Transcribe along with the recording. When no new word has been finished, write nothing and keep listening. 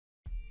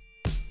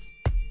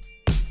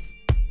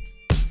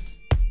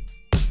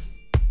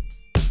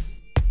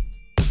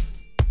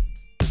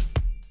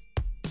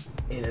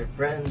Hey there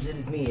friends, it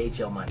is me,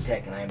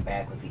 HLModTech, and I am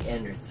back with the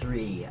Ender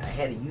 3. I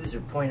had a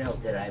user point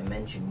out that I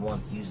mentioned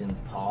once using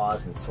the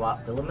pause and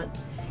swap filament,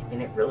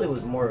 and it really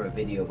was more of a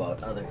video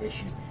about other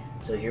issues.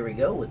 So here we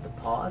go with the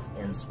pause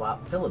and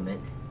swap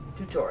filament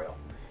tutorial.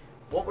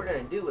 What we're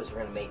going to do is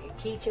we're going to make a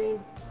keychain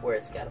where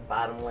it's got a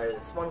bottom layer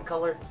that's one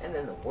color, and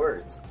then the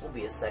words will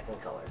be a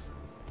second color.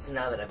 So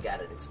now that I've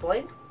got it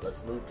explained,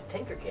 let's move to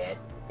Tinkercad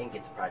and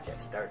get the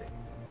project started.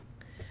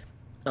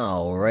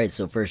 Alright,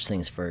 so first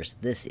things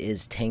first, this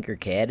is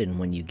Tinkercad, and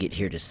when you get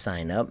here to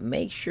sign up,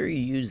 make sure you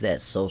use that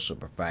social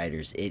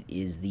providers. It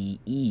is the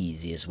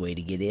easiest way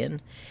to get in.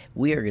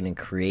 We are going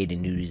to create a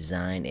new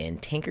design, and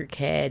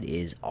Tinkercad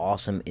is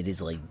awesome. It is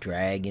like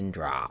drag and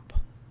drop.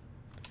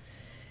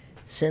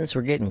 Since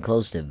we're getting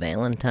close to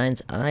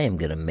Valentine's, I am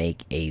going to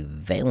make a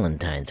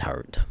Valentine's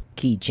heart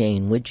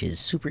keychain, which is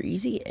super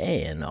easy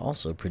and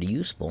also pretty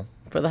useful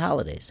for the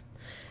holidays.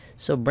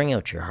 So bring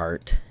out your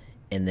heart.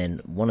 And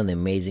then one of the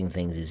amazing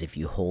things is if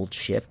you hold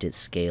shift, it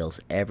scales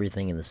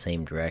everything in the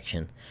same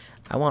direction.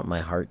 I want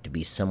my heart to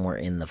be somewhere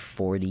in the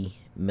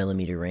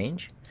 40mm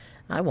range.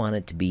 I want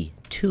it to be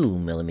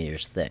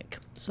 2mm thick.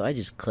 So I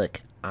just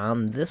click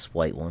on this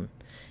white one,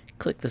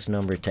 click this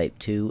number, type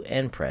 2,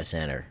 and press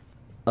enter.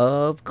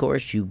 Of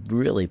course, you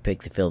really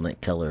pick the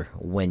filament color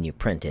when you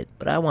print it,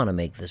 but I want to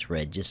make this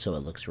red just so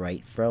it looks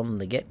right from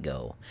the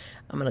get-go.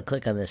 I'm going to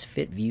click on this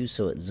fit view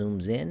so it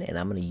zooms in, and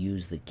I'm going to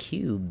use the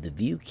cube, the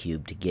view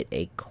cube, to get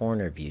a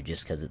corner view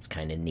just because it's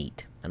kind of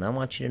neat. And I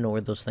want you to know where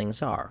those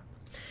things are.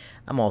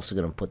 I'm also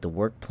going to put the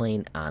work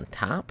plane on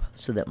top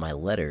so that my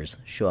letters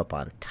show up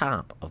on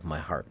top of my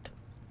heart.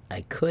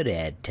 I could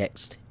add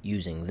text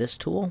using this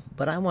tool,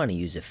 but I want to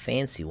use a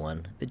fancy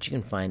one that you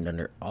can find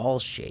under all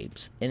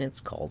shapes, and it's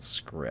called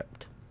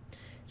script.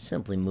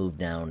 Simply move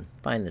down,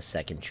 find the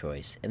second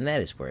choice, and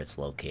that is where it's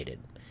located.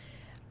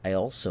 I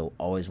also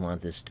always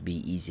want this to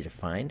be easy to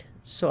find,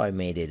 so I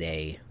made it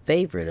a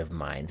favorite of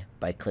mine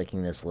by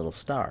clicking this little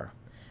star.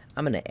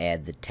 I'm going to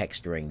add the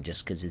text ring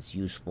just because it's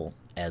useful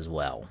as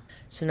well.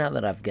 So now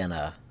that I've got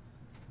a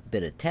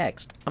bit of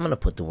text, I'm going to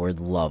put the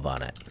word love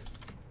on it.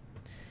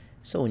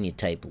 So when you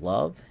type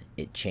love,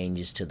 it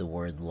changes to the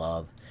word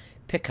love.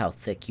 Pick how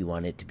thick you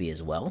want it to be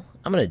as well.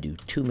 I'm going to do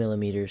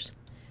 2mm,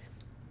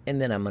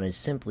 and then I'm going to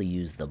simply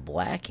use the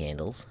black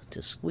handles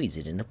to squeeze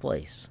it into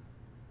place.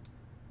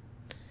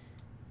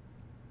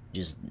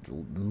 Just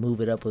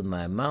move it up with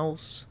my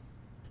mouse,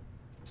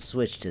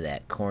 switch to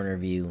that corner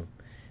view,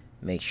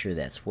 make sure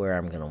that's where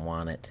I'm going to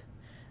want it.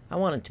 I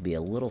want it to be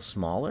a little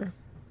smaller.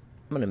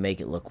 I'm going to make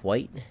it look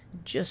white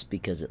just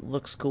because it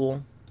looks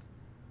cool.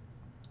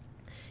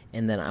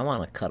 And then I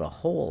want to cut a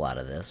hole out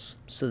of this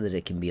so that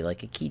it can be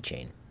like a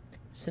keychain.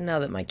 So now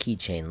that my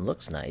keychain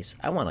looks nice,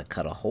 I want to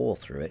cut a hole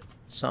through it.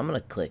 So I'm going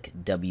to click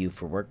W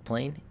for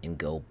workplane and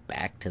go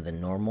back to the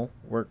normal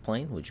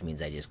workplane, which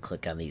means I just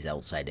click on these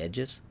outside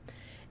edges.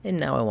 And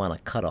now I want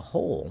to cut a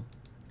hole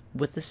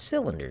with the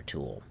cylinder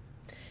tool.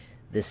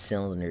 This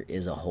cylinder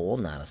is a hole,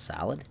 not a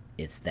solid.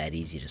 It's that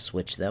easy to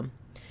switch them.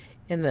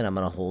 And then I'm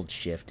going to hold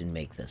shift and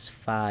make this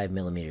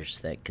 5mm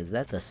thick because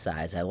that's the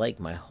size I like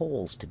my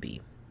holes to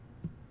be.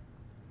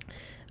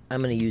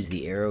 I'm going to use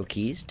the arrow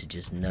keys to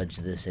just nudge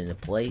this into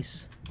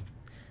place.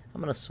 I'm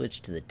going to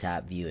switch to the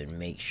top view and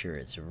make sure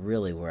it's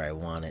really where I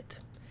want it.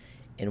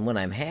 And when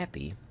I'm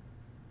happy,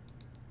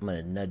 I'm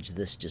going to nudge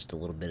this just a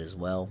little bit as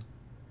well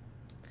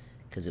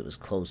because it was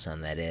close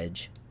on that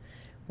edge.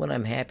 When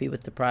I'm happy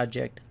with the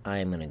project,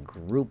 I'm going to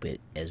group it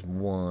as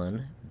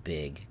one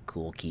big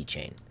cool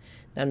keychain.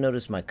 Now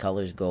notice my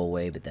colors go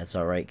away, but that's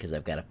alright because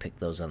I've got to pick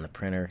those on the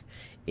printer.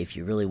 If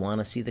you really want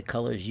to see the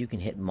colors, you can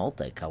hit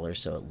multicolor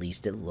so at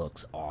least it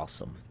looks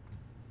awesome.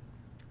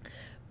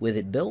 With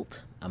it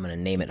built, I'm going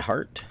to name it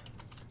Heart.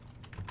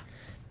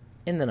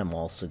 And then I'm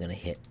also going to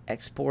hit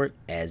Export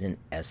as an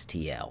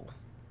STL.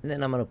 And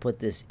then I'm going to put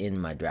this in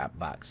my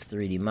Dropbox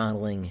 3D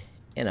modeling,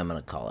 and I'm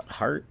going to call it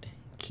Heart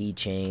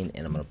Keychain,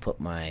 and I'm going to put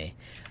my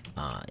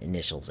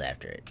initials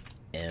after it,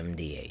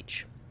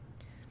 MDH.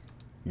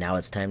 Now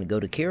it's time to go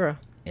to Kira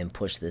and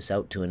push this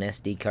out to an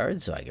SD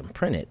card so I can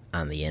print it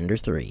on the Ender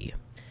 3.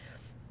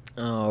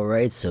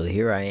 Alright, so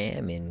here I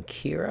am in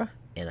Kira,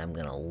 and I'm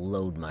going to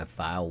load my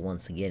file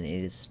once again.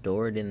 It is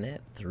stored in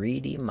that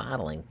 3D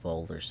modeling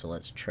folder, so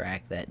let's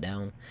track that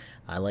down.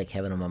 I like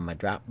having them on my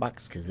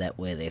Dropbox because that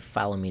way they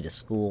follow me to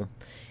school,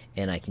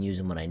 and I can use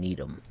them when I need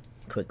them.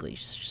 Quickly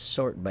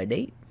sort by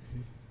date.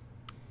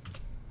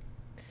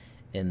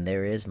 And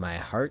there is my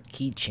heart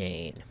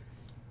keychain.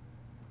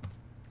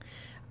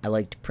 I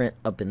like to print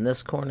up in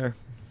this corner.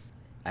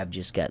 I've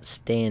just got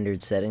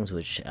standard settings,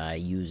 which I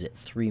use at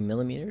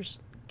 3mm.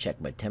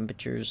 Check my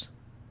temperatures.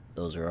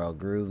 Those are all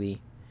groovy.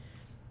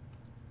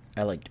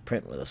 I like to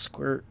print with a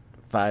squirt,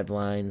 5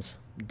 lines,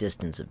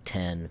 distance of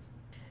 10.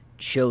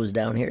 It shows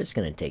down here it's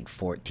going to take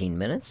 14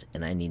 minutes,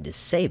 and I need to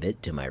save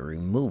it to my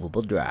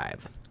removable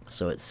drive.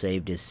 So it's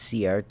saved as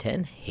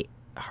CR10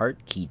 Heart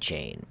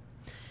Keychain.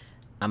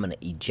 I'm going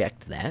to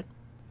eject that.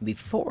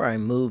 Before I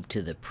move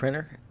to the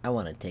printer, I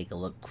want to take a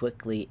look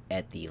quickly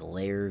at the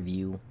layer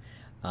view.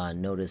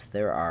 Notice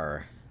there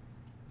are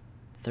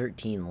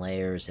 13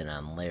 layers, and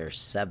on layer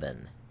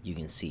 7 you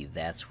can see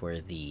that's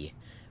where the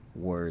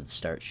words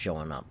start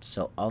showing up.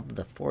 So of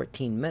the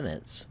 14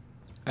 minutes,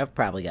 I've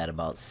probably got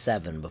about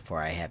 7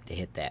 before I have to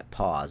hit that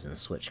pause and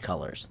switch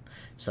colors.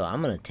 So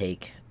I'm going to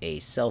take a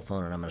cell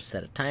phone and I'm going to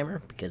set a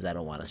timer, because I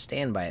don't want to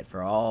stand by it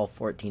for all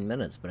 14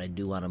 minutes, but I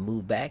do want to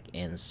move back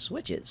and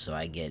switch it so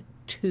I get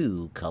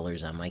 2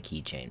 colors on my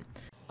keychain.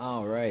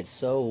 Alright,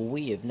 so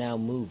we have now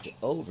moved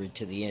over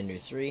to the Ender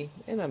 3,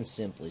 and I'm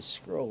simply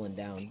scrolling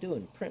down,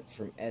 doing print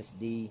from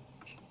SD,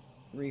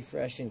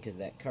 refreshing because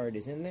that card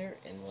is in there,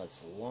 and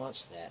let's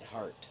launch that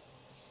heart.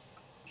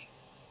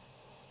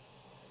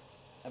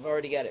 I've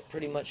already got it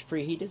pretty much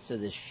preheated, so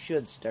this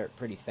should start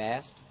pretty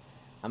fast.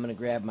 I'm going to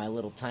grab my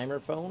little timer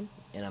phone,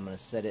 and I'm going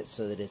to set it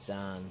so that it's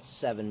on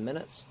 7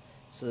 minutes,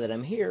 so that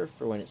I'm here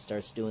for when it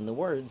starts doing the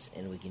words,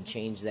 and we can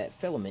change that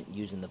filament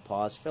using the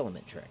pause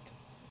filament trick.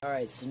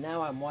 Alright, so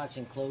now I'm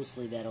watching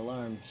closely. That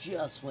alarm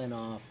just went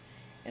off,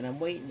 and I'm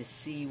waiting to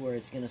see where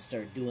it's going to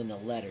start doing the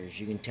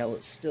letters. You can tell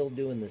it's still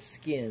doing the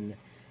skin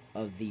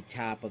of the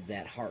top of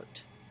that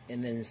heart.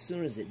 And then as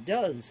soon as it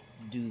does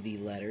do the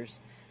letters,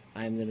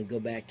 I'm going to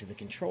go back to the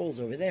controls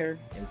over there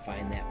and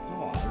find that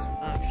pause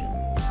option.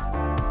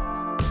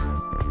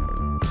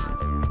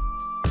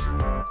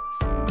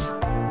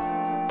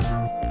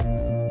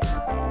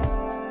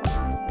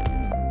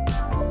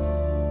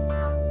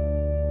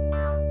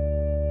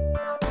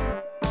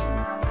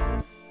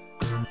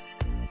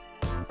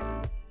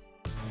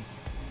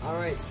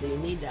 Alright, so you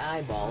need to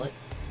eyeball it,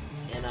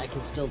 and I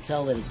can still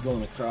tell that it's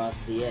going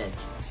across the edge,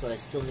 so I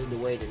still need to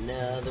wait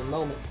another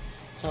moment.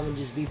 So I'm going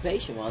to just be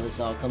patient while this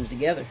all comes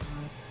together.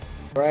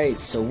 Alright,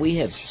 so we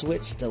have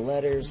switched to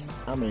letters.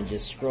 I'm going to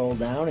just scroll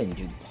down and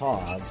do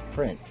pause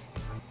print.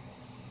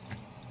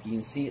 You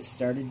can see it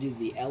started to do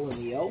the L and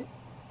the O.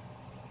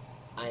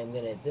 I am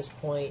going to, at this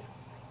point,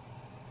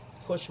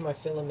 push my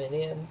filament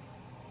in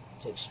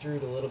to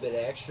extrude a little bit of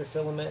extra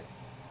filament,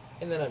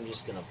 and then I'm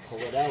just going to pull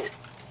it out.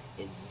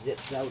 It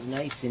zips out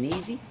nice and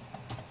easy.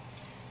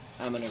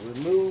 I'm going to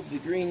remove the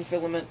green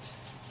filament.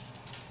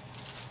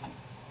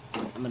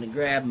 I'm going to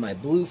grab my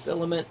blue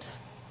filament.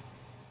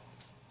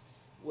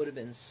 Would have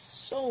been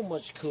so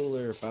much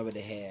cooler if I would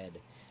have had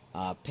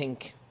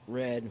pink,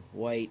 red,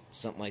 white,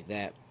 something like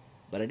that.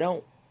 But I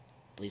don't,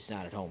 at least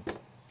not at home.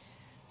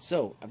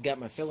 So, I've got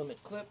my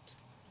filament clipped.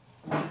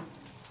 Make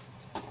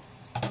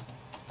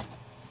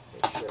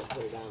sure I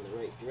put it on the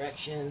right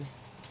direction.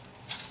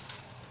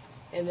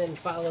 And then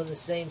follow the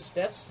same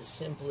steps to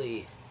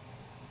simply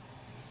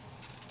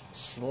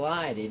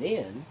slide it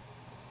in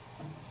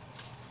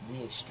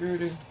the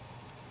extruder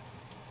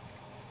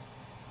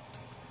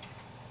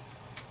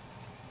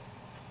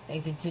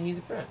and continue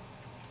the print.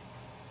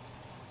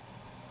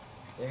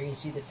 There you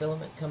see the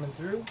filament coming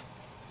through.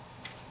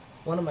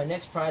 One of my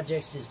next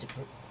projects is to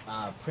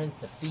print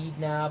the feed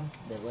knob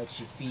that lets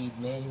you feed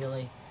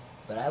manually,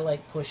 but I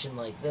like pushing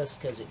like this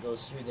because it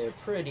goes through there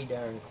pretty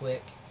darn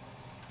quick.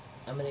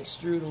 I'm going to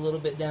extrude a little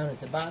bit down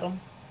at the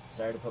bottom.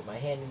 Sorry to put my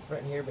hand in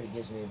front here, but it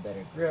gives me a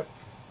better grip.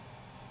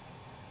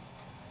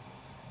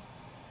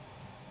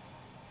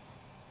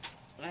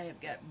 I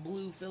have got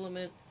blue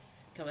filament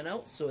coming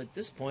out, so at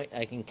this point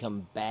I can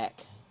come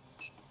back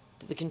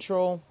to the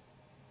control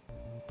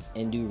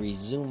and do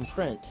resume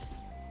print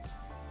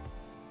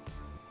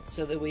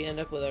so that we end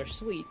up with our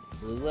sweet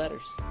blue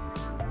letters.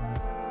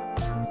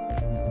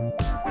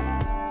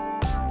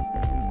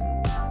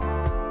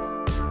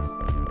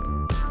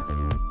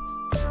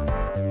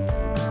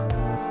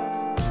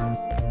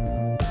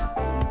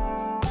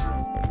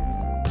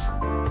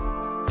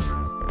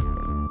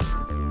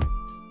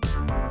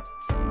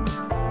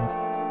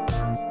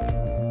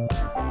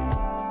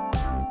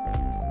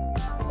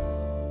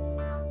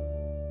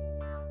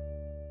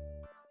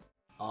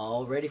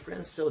 Alrighty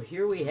friends, so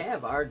here we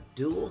have our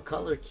dual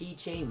color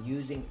keychain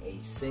using a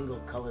single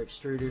color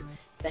extruder,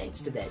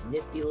 thanks to that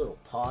nifty little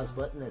pause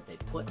button that they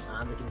put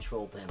on the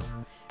control panel.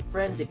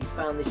 Friends, if you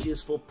found this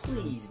useful,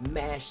 please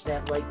mash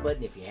that like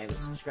button. If you haven't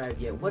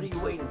subscribed yet, what are you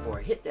waiting for?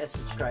 Hit that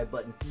subscribe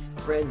button.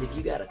 Friends, if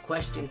you got a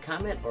question,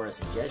 comment, or a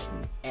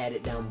suggestion, add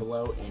it down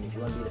below. And if you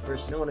want to be the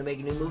first to know when I make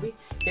a new movie,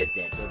 hit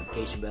that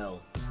notification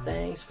bell.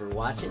 Thanks for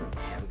watching.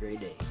 Have a great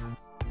day.